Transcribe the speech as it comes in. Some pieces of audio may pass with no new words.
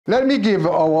Let me give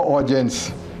our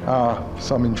audience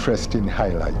some interesting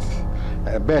highlights,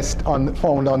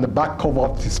 found on the back cover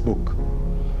of this book.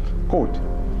 Quote,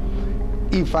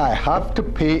 "If I have to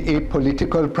pay a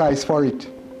political price for it,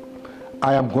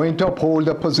 I am going to uphold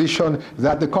the position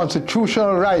that the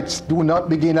constitutional rights do not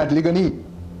begin at Ligonier.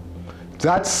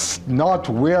 That's not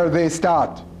where they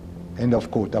start." End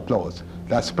of quote, applause.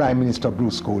 That's Prime Minister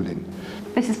Bruce Golding.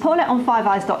 This is Paulette on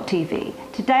FiveEyes.tv.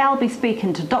 Today I'll be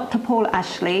speaking to Dr. Paul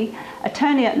Ashley,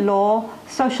 attorney at law,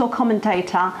 social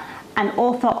commentator, and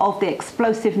author of the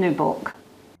explosive new book.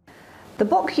 The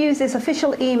book uses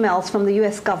official emails from the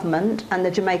US government and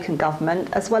the Jamaican government,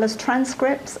 as well as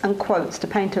transcripts and quotes to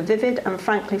paint a vivid and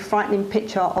frankly frightening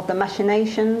picture of the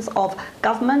machinations of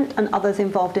government and others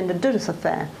involved in the Dudus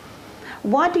affair.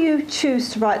 Why do you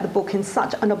choose to write the book in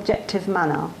such an objective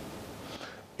manner?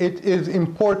 It is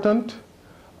important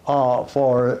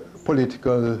for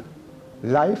political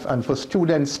life and for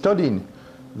students studying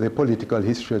the political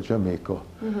history of Jamaica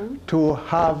to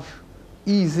have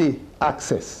easy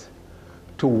access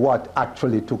to what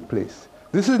actually took place.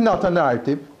 This is not a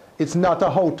narrative. It's not a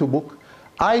how-to book.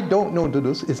 I don't know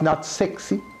Dudus. It's not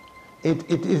sexy. It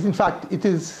is, in fact, it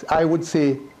is, I would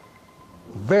say,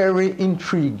 very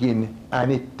intriguing,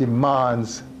 and it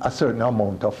demands a certain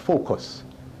amount of focus.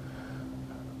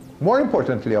 More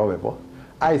importantly, however,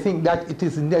 I think that it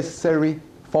is necessary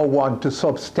for one to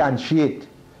substantiate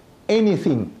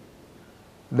anything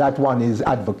that one is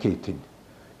advocating.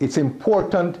 It's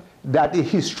important that the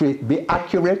history be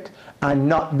accurate and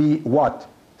not be what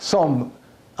some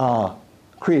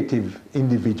creative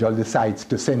individual decides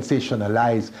to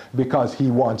sensationalize because he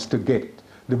wants to get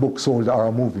the book sold or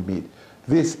a movie made.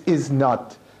 This is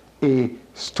not a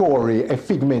story, a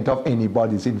figment of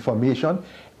anybody's information.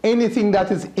 Anything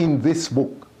that is in this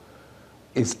book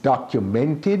is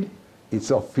documented,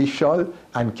 it's official,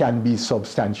 and can be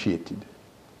substantiated.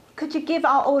 Could you give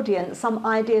our audience some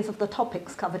ideas of the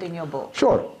topics covered in your book?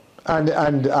 Sure. And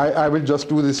I will just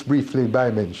do this briefly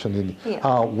by mentioning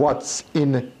what's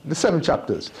in the 7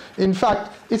 chapters. In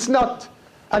fact, it's not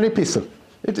an epistle.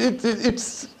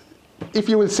 It's, if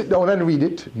you will sit down and read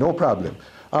it, no problem.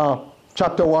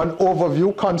 Chapter 1,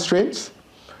 overview, constraints,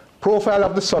 profile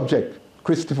of the subject,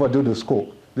 Christopher Dudus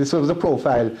Coke. This was the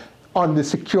profile on the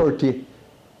security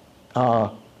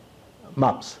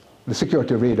maps, the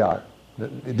security radar.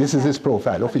 This is his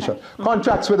profile, official.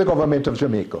 Contracts with the Government of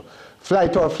Jamaica,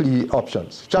 flight or flee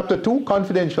options. Chapter 2,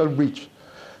 confidential breach.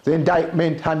 The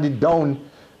indictment handed down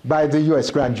by the US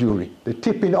grand jury, the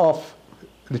tipping off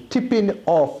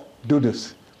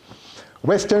Dudus.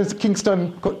 Western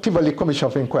Kingston Tivoli Commission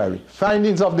of Enquiry.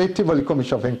 Findings of the Tivoli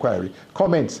Commission of Enquiry.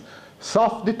 Comments.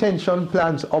 Soft detention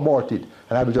plans aborted.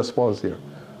 And I will just pause there.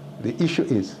 The issue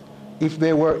is, if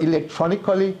they were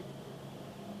electronically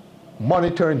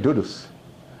monitoring Dudus,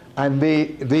 and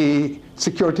the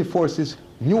security forces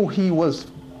knew he was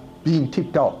being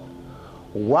tipped off,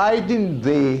 why didn't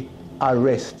they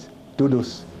arrest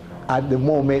Dudus at the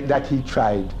moment that he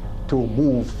tried to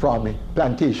move from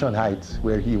Plantation Heights,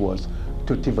 where he was,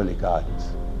 to Tivoli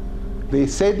Gardens? They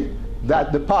said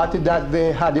that the party that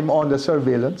they had him under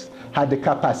surveillance had the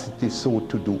capacity so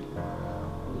to do.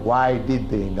 Why did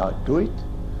they not do it?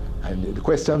 And the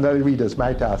question that the readers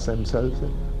might ask themselves,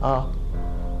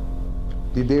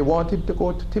 did they want him to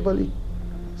go to Tivoli?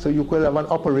 So you could have an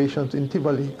operations in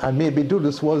Tivoli, and maybe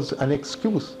Dudus was an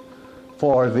excuse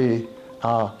for the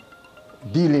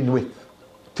dealing with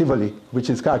Tivoli, which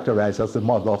is characterized as the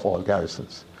mother of all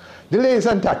garrisons. Delays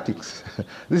and tactics.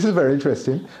 This is very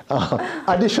interesting.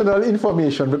 Additional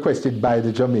information requested by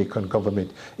the Jamaican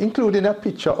government, including a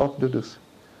picture of Dudus.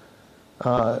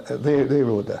 They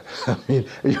wrote that. I mean,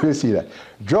 you will see that.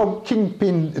 Drug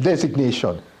kingpin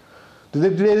designation. The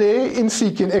delay in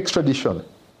seeking extradition.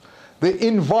 The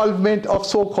involvement of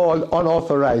so-called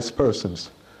unauthorized persons.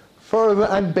 Further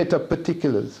and better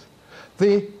particulars.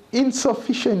 The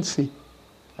insufficiency,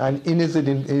 and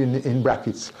in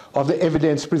brackets, of the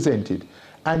evidence presented,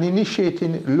 and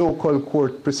initiating local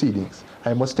court proceedings.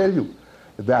 I must tell you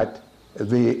that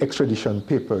the extradition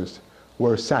papers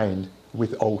were signed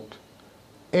without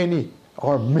any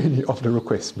or many of the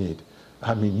requests made.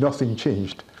 I mean, nothing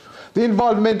changed. The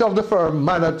involvement of the firm,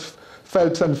 Manatt,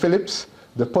 Phelps and Phillips,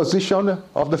 the position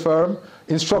of the firm,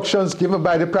 instructions given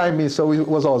by the Prime Minister, who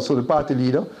was also the party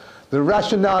leader, the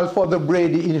rationale for the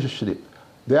Brady initiative.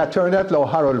 The attorney at law,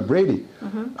 Harold Brady,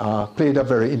 played a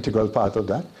very integral part of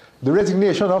that. The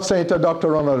resignation of Senator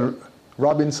Dr. Ronald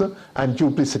Robinson, and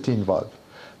duplicity involved.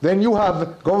 Then you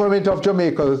have Government of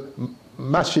Jamaica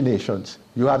machinations.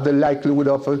 You have the likelihood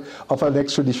of an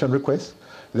extradition request,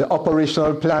 the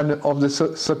operational plan of the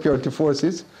security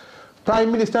forces,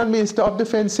 Prime Minister and Minister of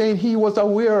Defense saying he was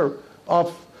aware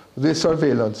of the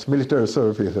surveillance, military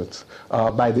surveillance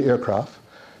by the aircraft.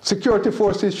 Security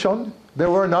forces shunned. They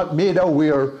were not made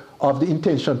aware of the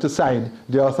intention to sign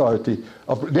the authority.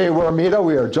 They were made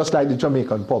aware, just like the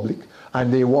Jamaican public,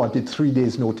 and they wanted 3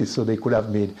 days' notice so they could have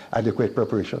made adequate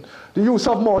preparation. The use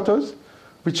of mortars,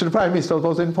 which the Prime Minister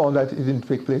was informed that it didn't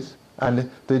take place, and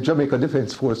the Jamaica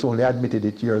Defense Force only admitted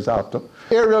it years after.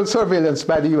 Aerial surveillance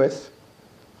by the US.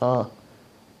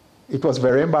 It was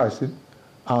very embarrassing.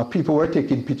 People were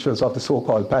taking pictures of the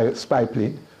so-called spy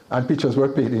plane, and pictures were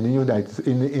played in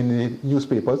the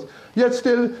newspapers. Yet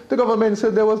still, the government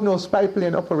said there was no spy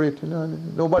plane operating,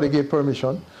 and nobody gave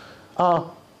permission.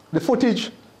 The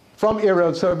footage from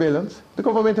aerial surveillance, the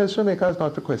government of Jamaica has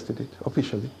not requested it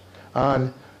officially.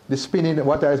 And the spinning,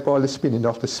 what I call the spinning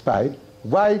of the spy,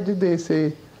 why did they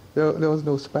say there was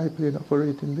no spy plane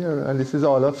operating there? And this is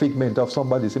all a figment of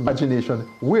somebody's imagination,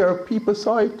 where people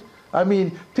saw it. I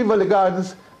mean, Tivoli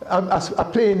Gardens, a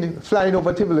plane flying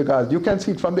over Tivoli Gardens, you can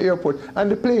see it from the airport, and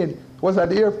the plane was at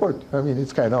the airport. I mean,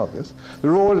 it's kind of obvious. The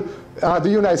role, the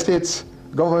United States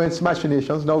government's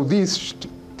machinations, now this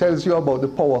tells you about the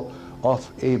power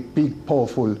of a big,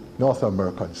 powerful North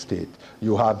American state.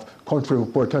 You have country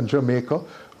report on Jamaica,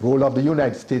 role of the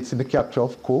United States in the capture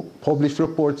of Coke, published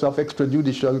reports of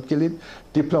extrajudicial killing,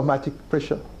 diplomatic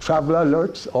pressure, travel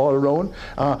alerts all around,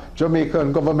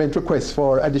 Jamaican government requests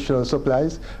for additional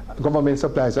supplies, government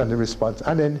supplies and the response.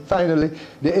 And then finally,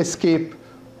 the escape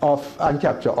of and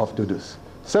capture of Dudus.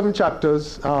 7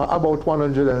 chapters, about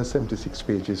 176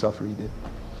 pages of reading.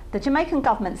 The Jamaican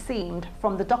government seemed,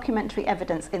 from the documentary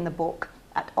evidence in the book,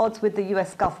 at odds with the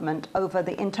US government over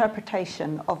the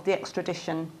interpretation of the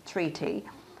extradition treaty,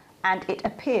 and it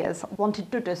appears wanted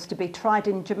Dudus to be tried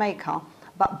in Jamaica,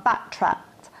 but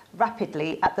backtracked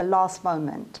rapidly at the last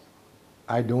moment.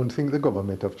 I don't think the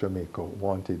government of Jamaica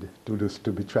wanted Dudus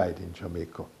to be tried in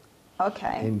Jamaica.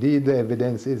 Okay. Indeed, the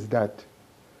evidence is that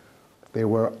they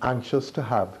were anxious to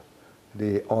have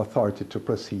the authority to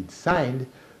proceed signed,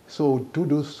 so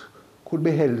Dudus could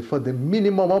be held for the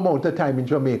minimum amount of time in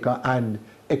Jamaica and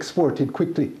exported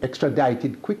quickly,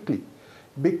 extradited quickly.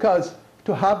 Because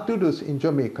to have Dudus in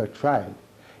Jamaica tried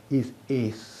is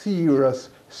a serious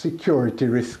security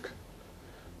risk.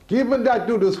 Given that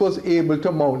Dudus was able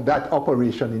to mount that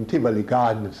operation in Tivoli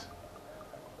Gardens,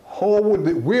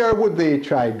 where would they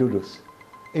try Dudus?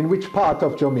 In which part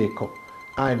of Jamaica?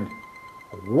 And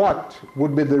what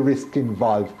would be the risk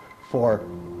involved for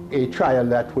a trial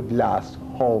that would last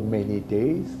how many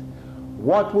days?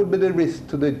 What would be the risk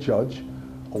to the judge?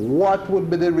 What would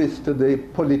be the risk to the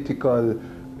political,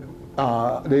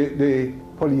 the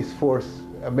police force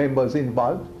members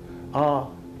involved?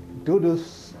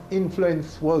 Dudus'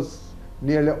 influence was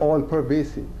nearly all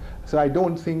pervasive. So I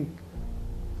don't think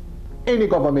any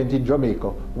government in Jamaica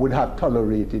would have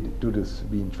tolerated Dudus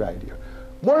being tried here.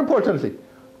 More importantly,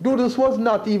 Dudus was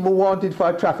not even wanted for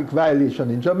a traffic violation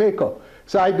in Jamaica.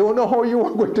 So I don't know how you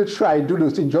are going to try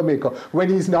Dudus in Jamaica when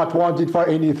he's not wanted for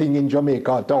anything in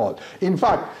Jamaica at all. In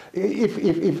fact,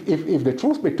 if the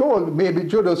truth be told, maybe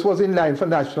Dudus was in line for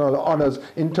national honors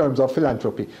in terms of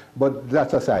philanthropy. But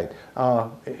that's aside.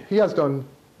 He has done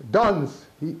dons.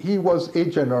 He was a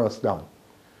generous don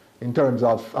in terms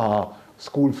of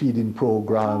school feeding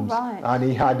programs, and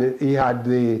he had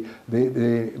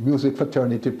the music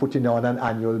fraternity putting on an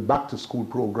annual back-to-school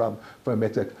program for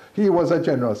Method. He was a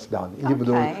generous don, even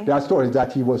though there are stories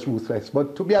that he was ruthless.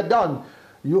 But to be a don,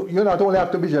 you not only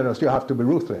have to be generous, you have to be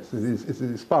ruthless.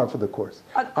 It's par for the course.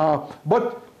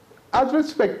 But as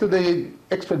respect to the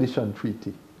extradition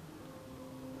treaty,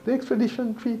 the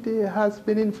extradition treaty has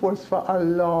been enforced for a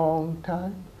long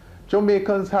time.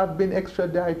 Jamaicans have been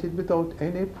extradited without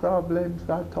any problems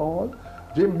at all.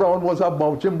 Jim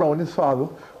Brown, his father,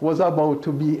 was about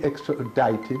to be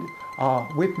extradited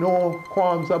with no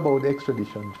qualms about the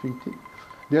extradition treaty.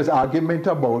 There's argument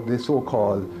about the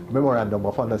so-called Memorandum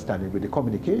of Understanding with the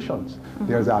communications. Mm-hmm.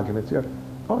 There's arguments here.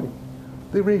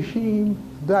 The regime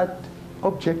that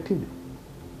objected,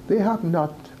 they have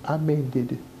not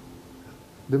amended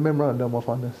the Memorandum of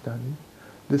Understanding.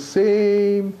 The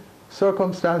same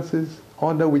circumstances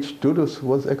under which Dudus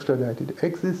was extradited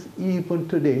exist even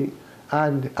today,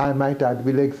 and I might add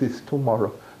will exist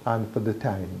tomorrow and for the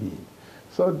time being.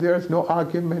 So there's no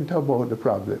argument about the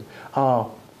problem.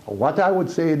 What I would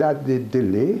say that the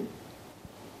delay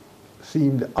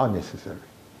seemed unnecessary.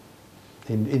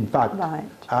 In fact,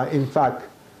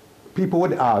 people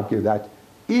would argue that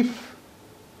if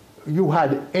you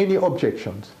had any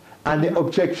objections and the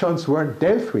objections weren't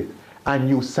dealt with, and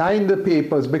you signed the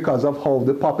papers because of how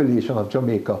the population of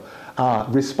Jamaica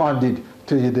responded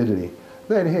to the delay,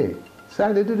 then hey,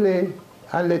 Slightly delay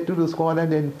and let Dudus go on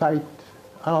and then fight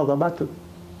another battle.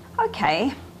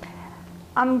 Okay.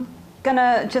 I'm going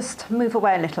to just move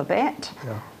away a little bit.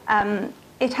 Yeah.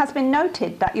 It has been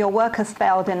noted that your work has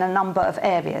failed in a number of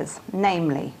areas,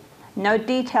 namely, no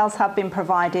details have been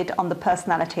provided on the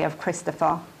personality of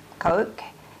Christopher Coke,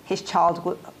 his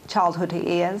childhood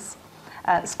years,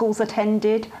 schools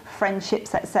attended,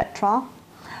 friendships, etc.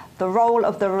 The role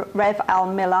of the Rev.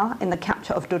 Al Miller in the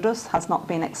capture of Dudus has not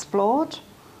been explored.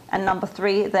 And number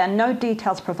 3, there are no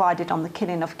details provided on the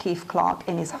killing of Keith Clark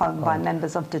in his home by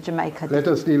members of the Jamaica Let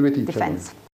us deal with each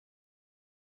Defense.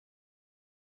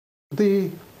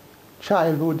 The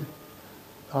childhood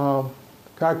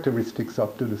characteristics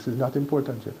of Dudus is not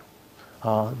important yet.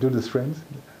 Dudus friends,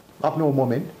 up no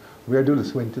moment, where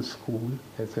Dudus went to school,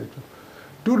 etc.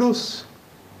 Dudus'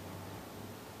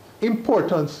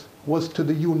 importance was to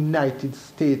the United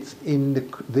States in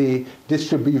the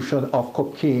distribution of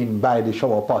cocaine by the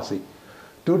Shower Posse.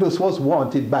 Dudus was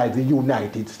wanted by the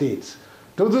United States.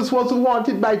 Dudus was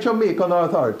wanted by Jamaican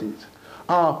authorities.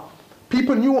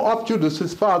 People knew of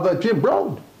Dudus's father, Jim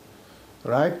Brown,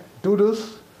 right?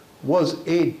 Dudus was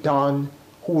a Don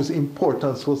whose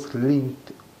importance was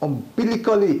linked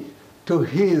umbilically to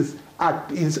his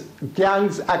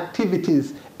gang's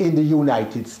activities in the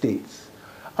United States.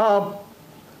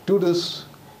 Dudus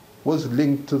was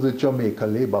linked to the Jamaica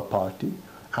Labour Party,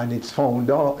 and its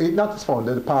founder,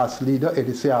 the past leader,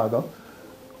 Eddie Seaga,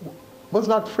 was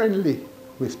not friendly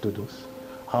with Dudus.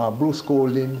 Bruce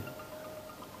Golding,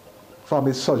 from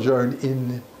his sojourn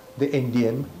in the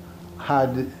NDM,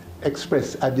 had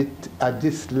expressed a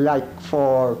dislike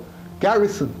for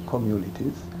garrison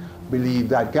communities, believed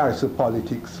that garrison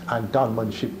politics and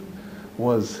donmanship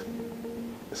was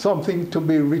something to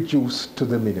be reduced to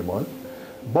the minimum.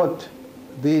 But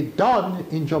the Don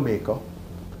in Jamaica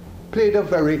played a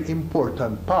very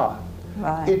important part.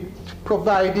 Right. It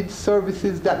provided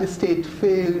services that the state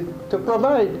failed to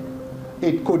provide.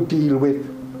 It could deal with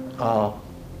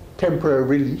temporary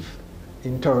relief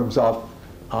in terms of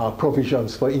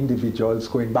provisions for individuals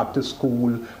going back to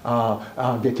school,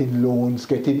 getting loans,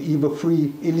 getting even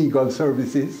free illegal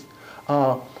services.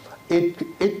 The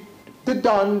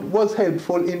Don was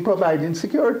helpful in providing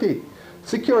security.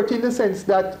 Security in the sense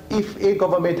that if a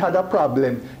government had a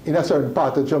problem in a certain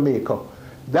part of Jamaica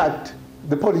that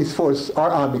the police force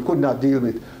or army could not deal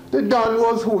with, the Don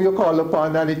was who you call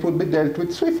upon, and it would be dealt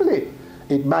with swiftly.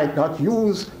 It might not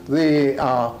use the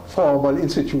formal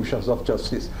institutions of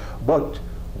justice, but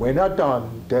when a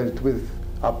Don dealt with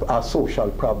a social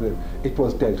problem, it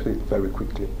was dealt with very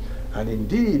quickly. And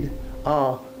indeed,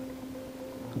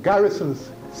 garrisons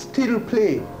still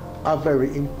play a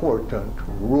very important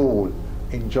role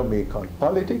in Jamaican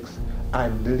politics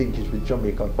and the linkage with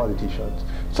Jamaican politicians.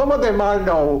 Some of them are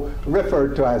now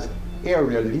referred to as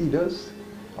area leaders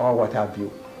or what have you,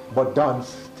 but Dons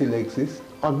still exist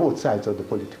on both sides of the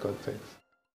political fence.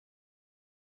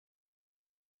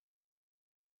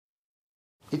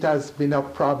 It has been a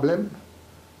problem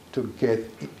to get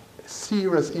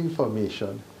serious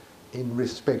information in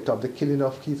respect of the killing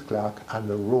of Keith Clark and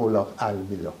the role of Al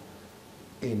Miller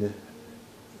in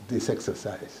this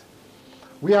exercise.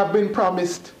 We have been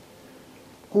promised,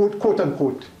 quote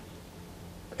unquote,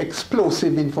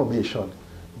 explosive information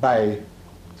by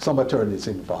some attorneys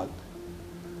involved.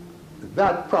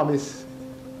 That promise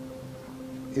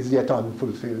is yet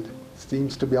unfulfilled,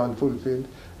 seems to be unfulfilled.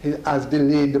 It has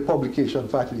delayed the publication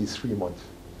for at least 3 months.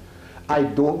 I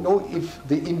don't know if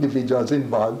the individuals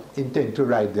involved intend to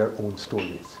write their own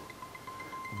stories.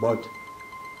 But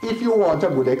if you want a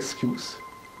good excuse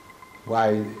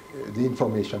why the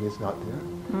information is not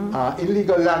there, in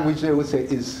legal language they would say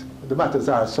the matters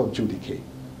are sub judice.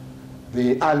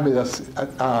 The Al Miller's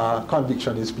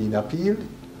conviction is being appealed,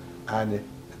 and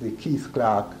the Keith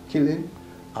Clark killing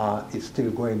is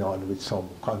still going on with some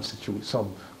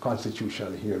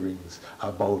constitutional hearings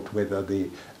about whether the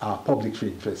public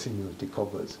interest immunity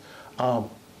covers.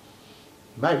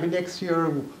 Maybe next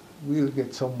year we'll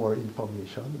get some more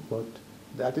information, but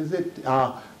that is it.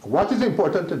 What is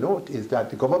important to note is that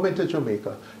the government of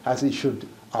Jamaica has issued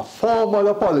a formal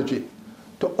apology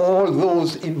to all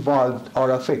those involved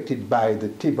or affected by the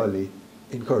Tivoli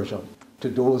incursion. To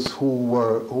those who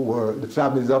were the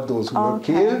families of those who were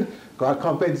killed, got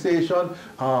compensation.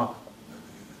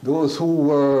 Those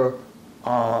who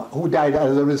died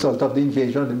as a result of the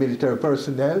invasion, the military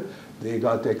personnel, they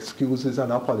got excuses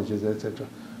and apologies, etc.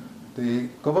 The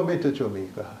government of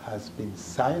Jamaica has been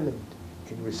silent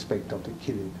in respect of the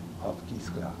killing of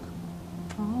Keith Clark.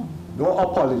 Oh. No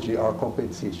apology or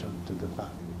compensation to the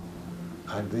family.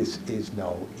 And this is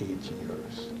now 8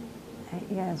 years.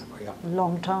 8 years, Yeah.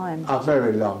 long time. A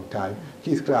very long time.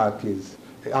 Keith Clark is,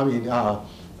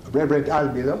 Reverend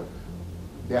Al Miller,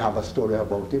 they have a story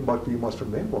about him, but we must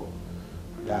remember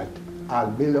that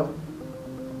Al Miller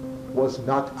was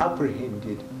not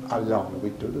apprehended along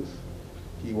with Dudus.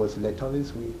 He was let on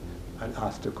his way and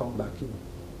asked to come back in,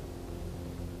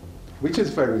 which is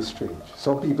very strange.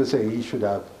 Some people say he should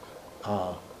have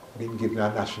been given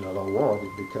a national award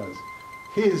because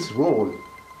his role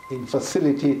in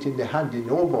facilitating the handing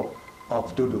over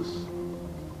of Dudus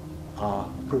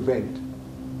prevent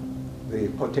the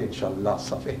potential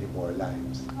loss of any more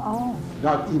lives. Oh.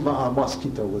 Not even a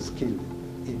mosquito was killed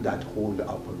in that whole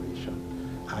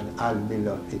operation. And Al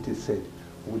Miller, it is said,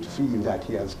 would feel that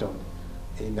he has done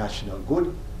a national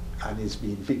good and is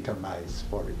being victimized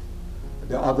for it.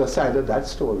 The other side of that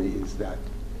story is that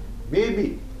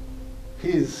maybe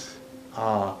his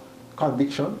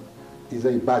conviction is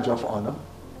a badge of honor,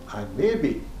 and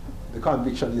maybe the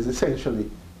conviction is essentially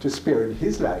to spare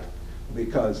his life,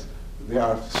 because there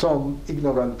are some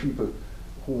ignorant people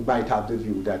who might have the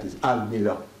view that is Al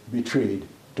Miller betrayed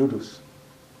Dudus.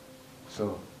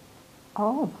 So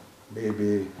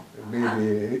maybe,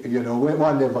 you know,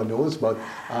 one never knows, but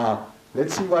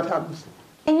let's see what happens.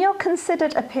 In your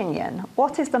considered opinion,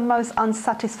 what is the most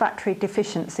unsatisfactory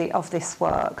deficiency of this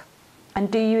work?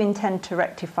 And do you intend to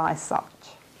rectify such?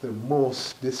 The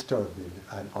most disturbing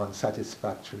and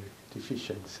unsatisfactory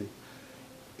deficiency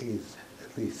is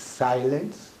the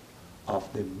silence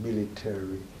of the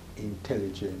military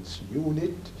intelligence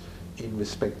unit in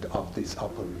respect of this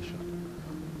operation.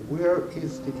 Where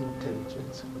is the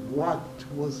intelligence? What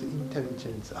was the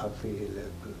intelligence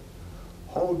available?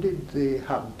 How did they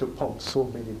have to pump so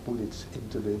many bullets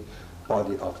into the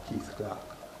body of Keith Clark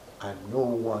and no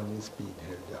one is being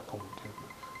held accountable?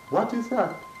 What is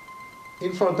that?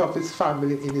 In front of his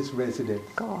family in his residence.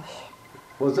 Gosh.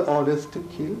 Was the orders to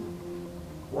kill?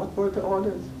 What were the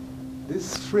orders?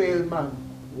 This frail man,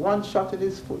 one shot in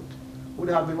his foot, would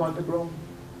have him on the ground.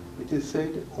 It is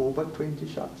said over 20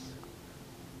 shots.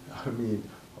 I mean,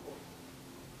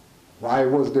 why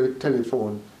was the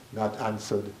telephone not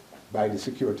answered by the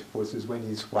security forces when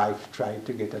his wife tried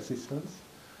to get assistance?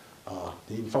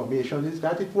 The information is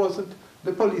that it wasn't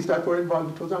the police that were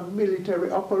involved, it was a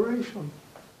military operation.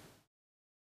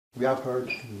 We have heard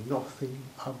nothing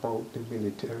about the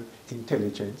military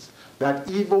intelligence, that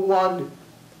even one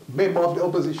member of the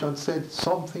opposition said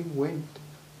something went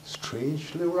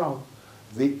strangely wrong.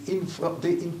 The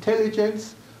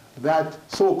intelligence that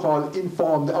so-called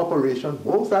informed the operation,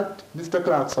 both at Mr.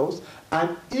 Clark's house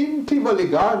and in Tivoli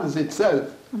Gardens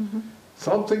itself,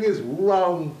 something is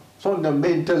wrong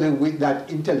fundamentally with that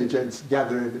intelligence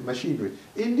gathering machinery.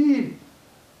 Indeed,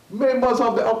 members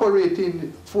of the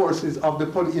operating forces of the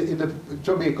in the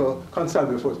Jamaica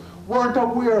Constabulary Force weren't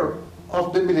aware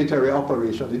of the military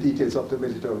operation, the details of the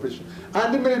military operation.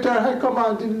 And the military high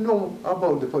command didn't know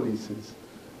about the police's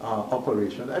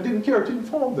operation and didn't care to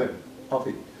inform them of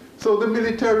it. So the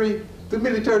military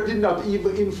did not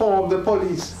even inform the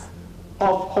police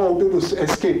of how Dudus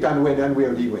escaped and when and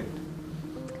where he went.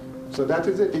 So that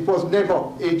is it. It was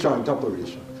never a joint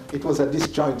operation. It was a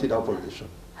disjointed operation.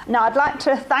 Now, I'd like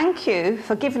to thank you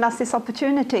for giving us this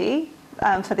opportunity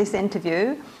for this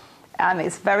interview.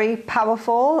 It's very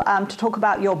powerful to talk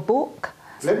about your book.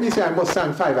 Let me say I must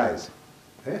thank Five Eyes.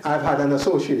 I've had an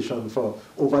association for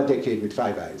over a decade with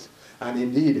Five Eyes. And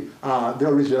indeed, the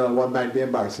original one might be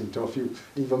embarrassing to a few,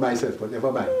 even myself, but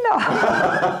never mind. No.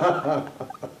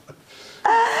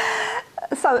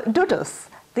 So, Dudus,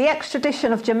 the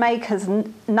Extradition of Jamaica's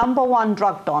 #1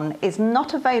 drug don is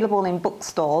not available in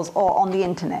bookstores or on the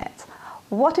internet.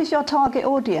 What is your target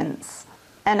audience?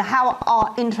 And how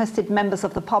are interested members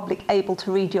of the public able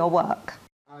to read your work?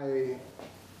 I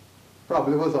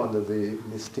probably was under the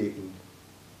mistaken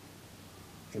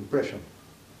impression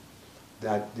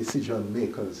that decision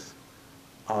makers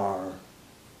are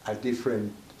a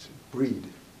different breed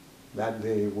that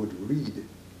they would read.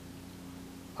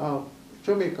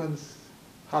 Jamaicans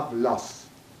have lost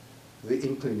the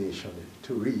inclination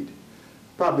to read,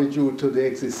 probably due to the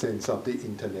existence of the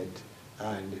internet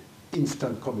and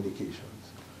instant communications.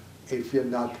 If you're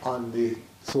not on the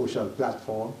social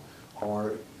platform,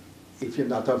 or if you're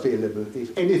not available,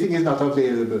 if anything is not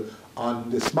available on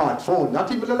the smartphone,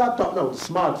 not even the laptop, no, the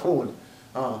smartphone,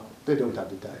 they don't have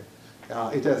the time.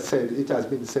 It has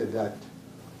been said that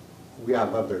we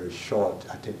have a very short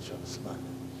attention span.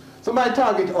 So my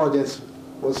target audience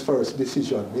was first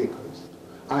decision makers.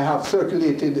 I have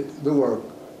circulated the work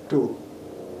to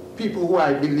people who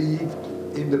I believed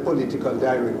in the political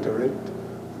directorate,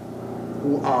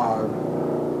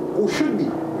 who should be,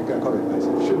 I can call it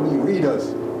myself, should be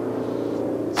readers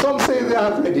say they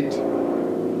have read it,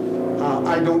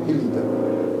 I don't believe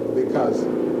them, because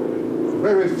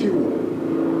very few,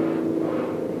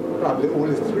 probably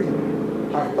only 3,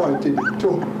 have pointed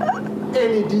to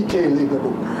any detail in the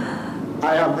book.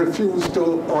 I have refused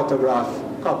to autograph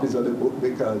copies of the book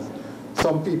because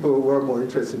some people were more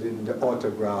interested in the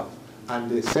autograph and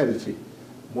the selfie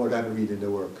more than reading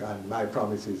the work. And my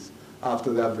promise is,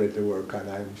 after they have read the work, and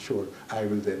I'm sure I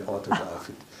will then autograph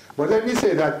it. But let me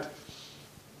say that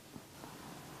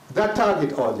that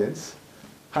target audience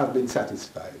have been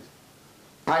satisfied.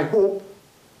 I hope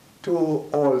to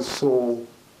also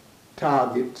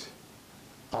target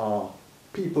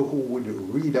people who would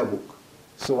read a book.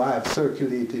 So I have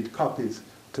circulated copies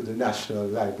to the National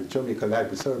Library, Jamaica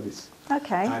Library Service.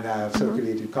 Okay. And I have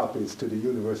circulated copies to the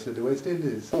University of the West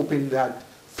Indies, hoping that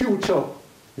future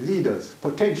leaders,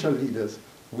 potential leaders,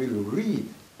 will read.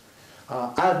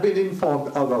 I've been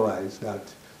informed otherwise that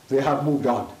they have moved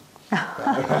on.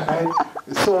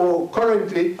 So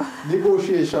currently,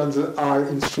 negotiations are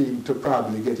in stream to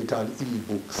probably get it on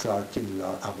e-books or Kindle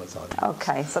or Amazon.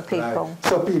 Okay, so people... Right?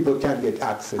 So people can get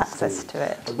access to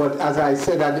it. But as I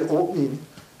said at the opening,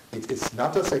 it's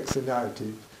not a sexy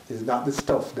narrative. It's not the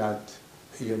stuff that,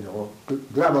 you know,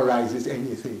 glamorizes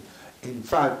anything. In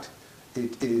fact,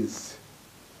 it is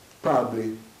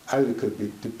probably a little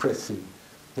bit depressing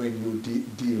when you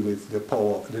deal with the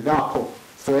power, the narco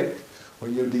threat,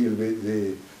 when you deal with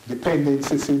the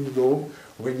dependency syndrome,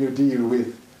 when you deal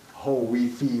with how we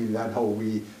feel and how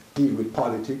we deal with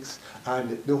politics,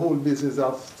 and the whole business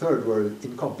of third world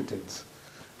incompetence,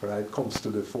 right, comes to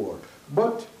the fore.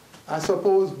 But I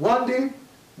suppose one day,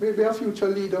 maybe a future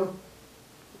leader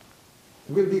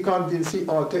will be convinced he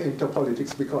ought to enter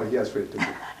politics because he has read the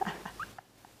book.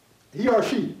 He or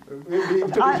she, maybe to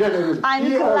the general. I'm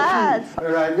he glad. Or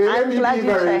she, right? Let me be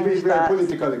very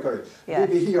politically correct. Yes.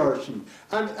 Maybe he or she.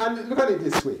 And look at it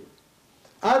this way.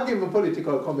 I've given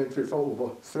political commentary for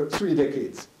over 3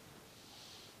 decades.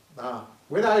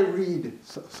 When I read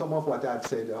some of what I've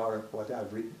said or what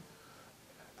I've written,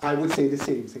 I would say the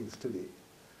same things today.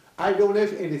 I don't know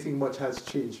if anything much has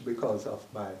changed because of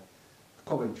my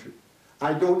commentary.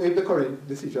 I don't know if the current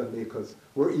decision makers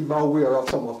were even aware of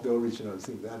some of the original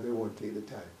things, and they won't take the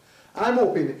time. I'm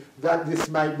hoping that this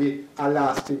might be a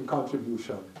lasting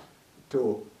contribution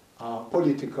to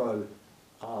political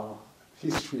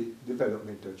history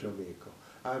development of Jamaica.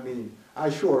 I mean,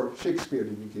 I'm sure Shakespeare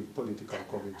didn't give political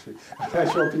commentary. I'm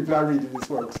sure people are reading his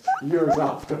works years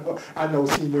after and now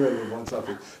seeing the relevance of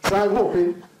it. So I'm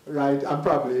hoping, right, I'm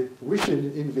probably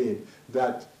wishing in vain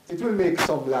that it will make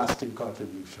some lasting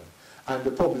contribution and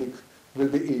the public will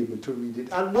be able to read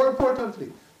it. And more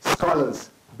importantly,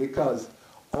 scholars, because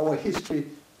our history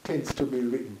tends to be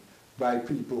written by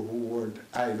people who weren't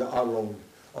either around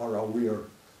or aware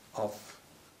of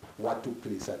what took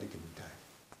place at the given time.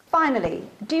 Finally,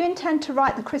 do you intend to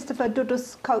write the Christopher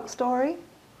Dudus Coke story?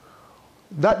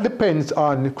 That depends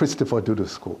on Christopher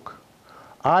Dudus Coke.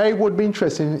 I would be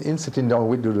interested in sitting down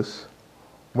with Dudus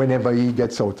whenever he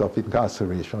gets out of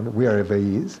incarceration, wherever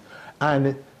he is,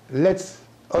 and let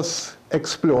us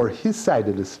explore his side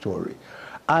of the story.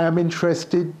 I am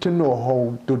interested to know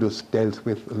how Dudus dealt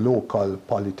with local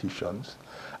politicians.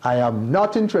 I am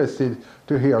not interested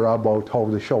to hear about how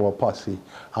the Shower Posse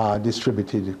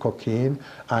distributed cocaine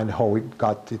and how it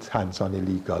got its hands on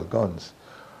illegal guns.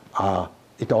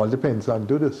 It all depends on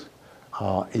Dudus,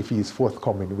 if he's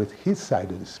forthcoming with his side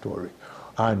of the story.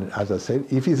 And as I said,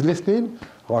 if he's listening,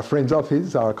 or friends of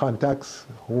his, or contacts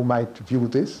who might view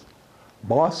this,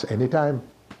 boss, anytime.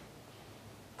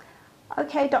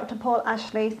 Okay, Dr. Paul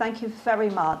Ashley, thank you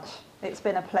very much. It's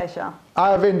been a pleasure.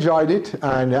 I've enjoyed it,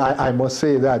 and I must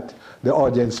say that the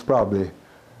audience probably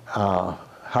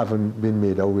haven't been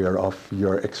made aware of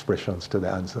your expressions to the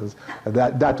answers.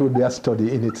 That would be a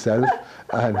study in itself.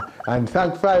 And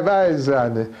thank Five Eyes,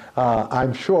 and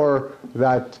I'm sure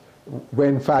that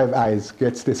when Five Eyes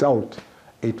gets this out,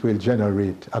 it will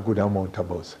generate a good amount of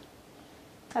buzz.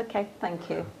 Okay,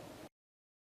 thank you.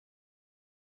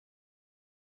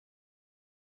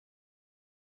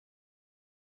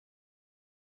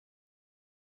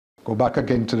 Go back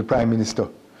again to the Prime Minister.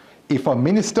 If a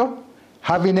minister,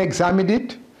 having examined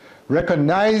it,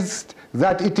 recognized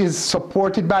that it is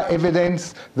supported by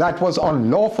evidence that was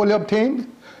unlawfully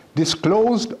obtained,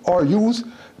 disclosed or used,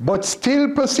 but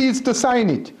still proceeds to sign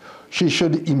it, she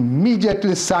should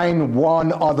immediately sign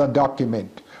one other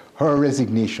document, her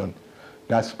resignation.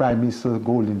 That's Prime Minister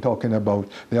Golden talking about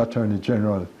the Attorney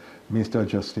General, Minister of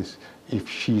Justice, if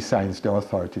she signs the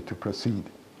authority to proceed.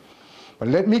 But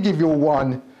let me give you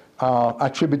one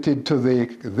attributed to the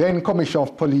then Commissioner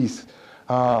of Police,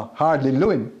 Hardly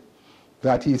Lewin,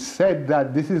 that he said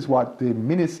that this is what the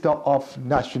Minister of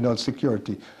National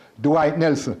Security, Dwight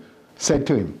Nelson, said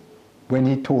to him when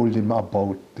he told him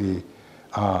about the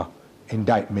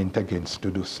indictment against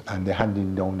Dudus and the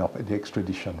handing down of the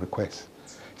extradition request.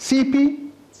 CP,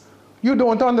 you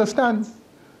don't understand.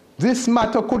 This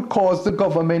matter could cause the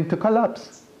government to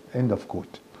collapse. End of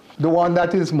quote. The one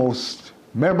that is most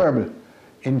memorable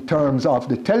in terms of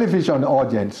the television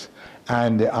audience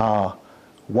and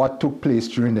what took place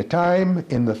during the time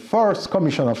in the first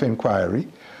Commission of Inquiry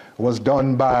was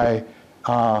done by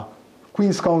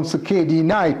Queen's Counsel K.D.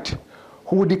 Knight,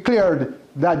 who declared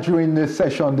that during this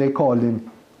session they called him,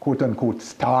 quote unquote,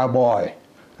 Star Boy.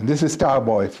 And this is Star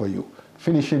Boy for you,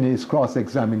 finishing his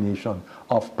cross-examination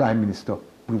of Prime Minister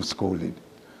Bruce Golding.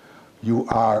 You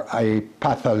are a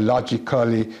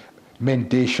pathologically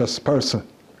mendacious person,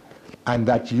 and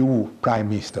that you, Prime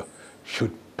Minister,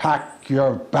 should pack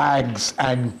your bags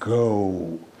and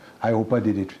go. I hope I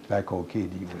did it like how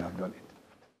KD would have done it.